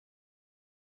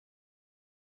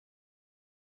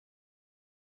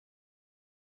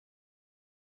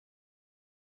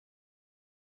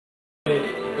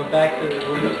back to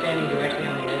were you standing directly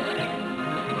on the edge?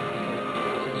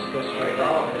 So just go straight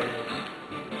off.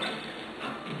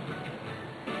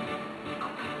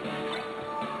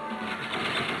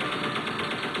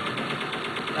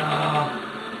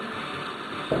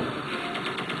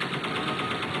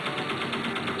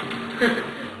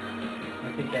 I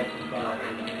think that's the spot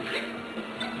right there.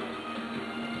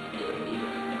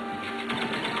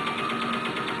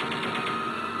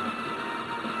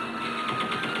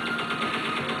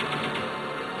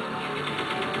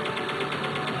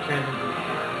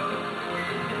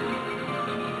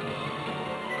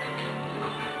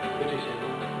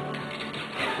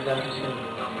 I'm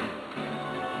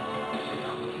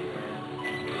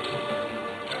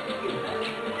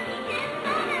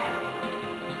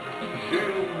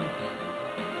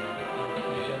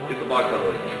just gonna get the box out of the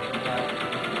way.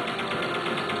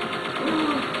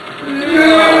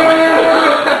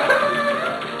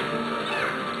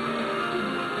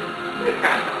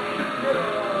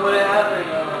 What happened?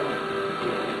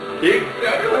 Kick?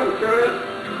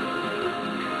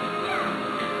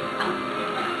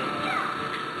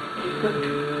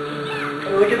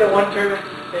 Look at the one turtle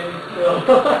standing still.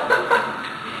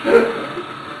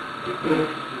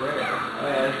 Where? Oh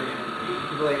yeah,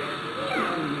 he's like...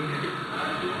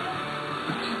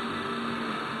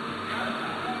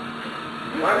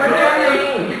 Why am I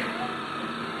trying?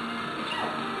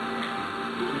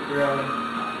 Keep growing.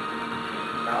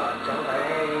 Stop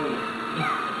jumping.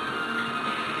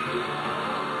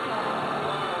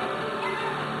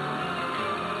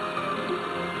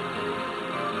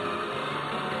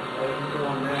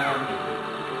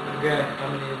 Good. How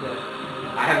many is that?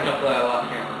 I have no clue. I lost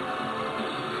count.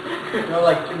 No,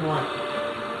 like 2 more.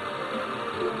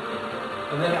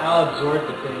 And then I'll absorb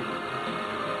the thing.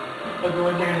 I'll go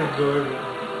in there and absorb it.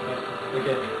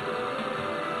 Okay.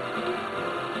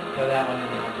 Throw that one in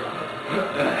and I'll drop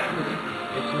it.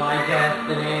 It's my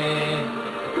destiny.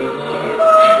 Good Lord.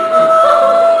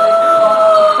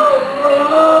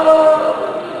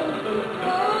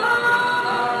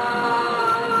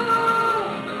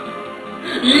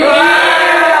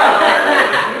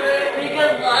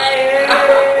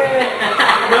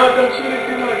 No, don't shoot it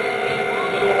too much.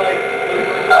 Little like...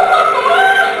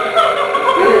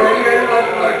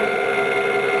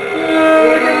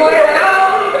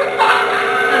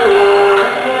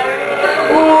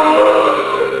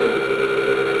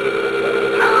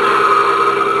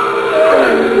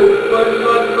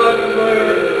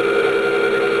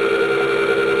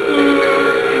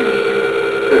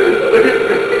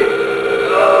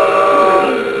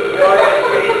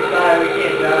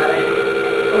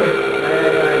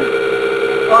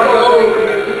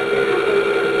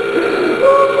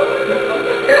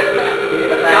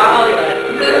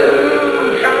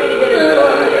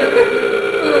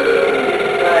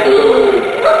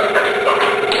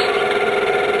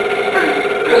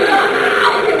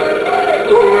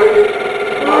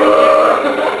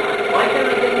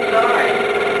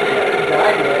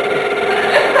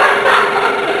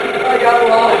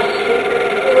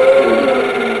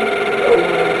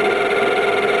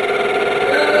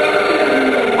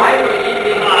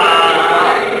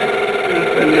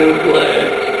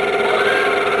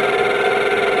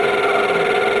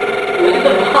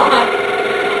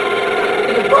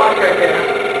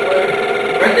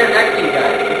 Right there next to you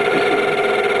guys.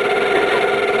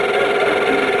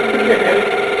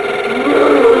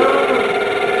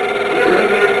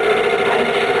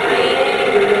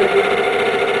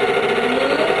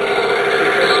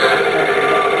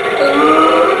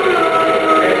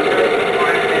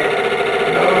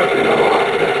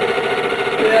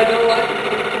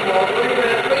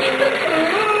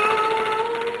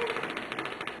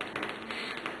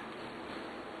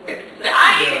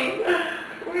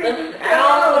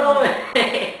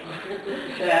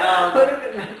 What if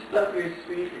it messed up your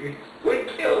speakers? We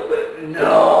killed it.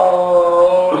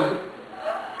 No!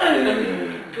 I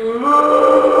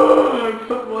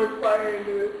put more fire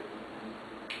into it.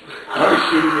 I'm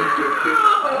shooting it.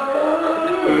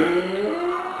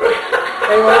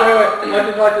 Hey,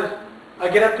 wait. Watch this. I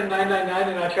get up to 999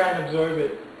 and I try and absorb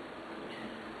it.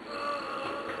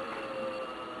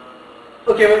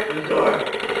 Okay, wait. Absorb.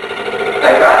 I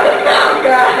got the sound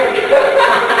guy!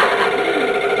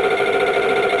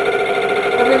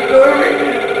 I'm absorbing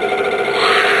it.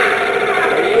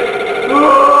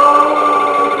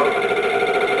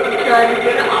 I'm trying to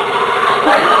get it.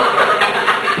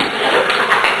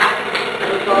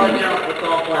 Let's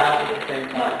all laugh at the same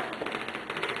time.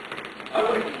 I'm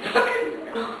like,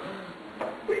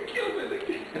 we killed it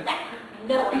again.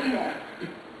 No, it's dead.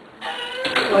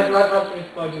 Watch me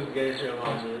sponges get it.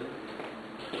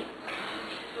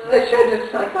 I should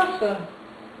just suck up some.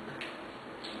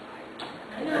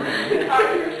 I know.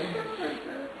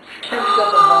 Catch up the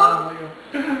bottom.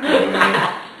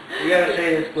 You gotta show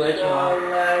you this glitch.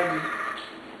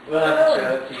 We'll have to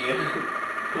show it to you.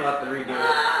 We'll have to redo it.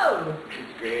 Oh!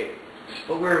 It's great.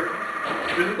 But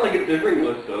this is like a different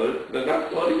list though. They're not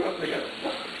floating up, they got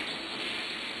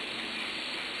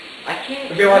I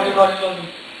can't. Okay, watch it.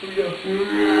 Here we go.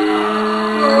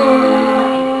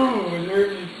 Oh, it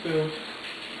hurt me still.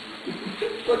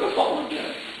 it's like a ball of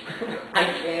gas. I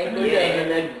can't get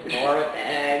it in the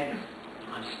vortex.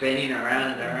 I'm spinning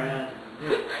around and around.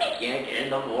 I can't get in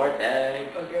the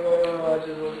vortex. Okay, wait, watch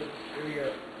it. Here we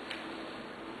go.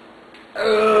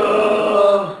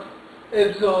 Oh,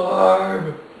 It's so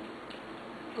hard.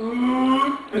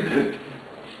 Ooh.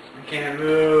 I can't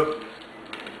move.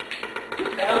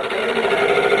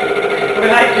 When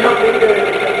I jump into it,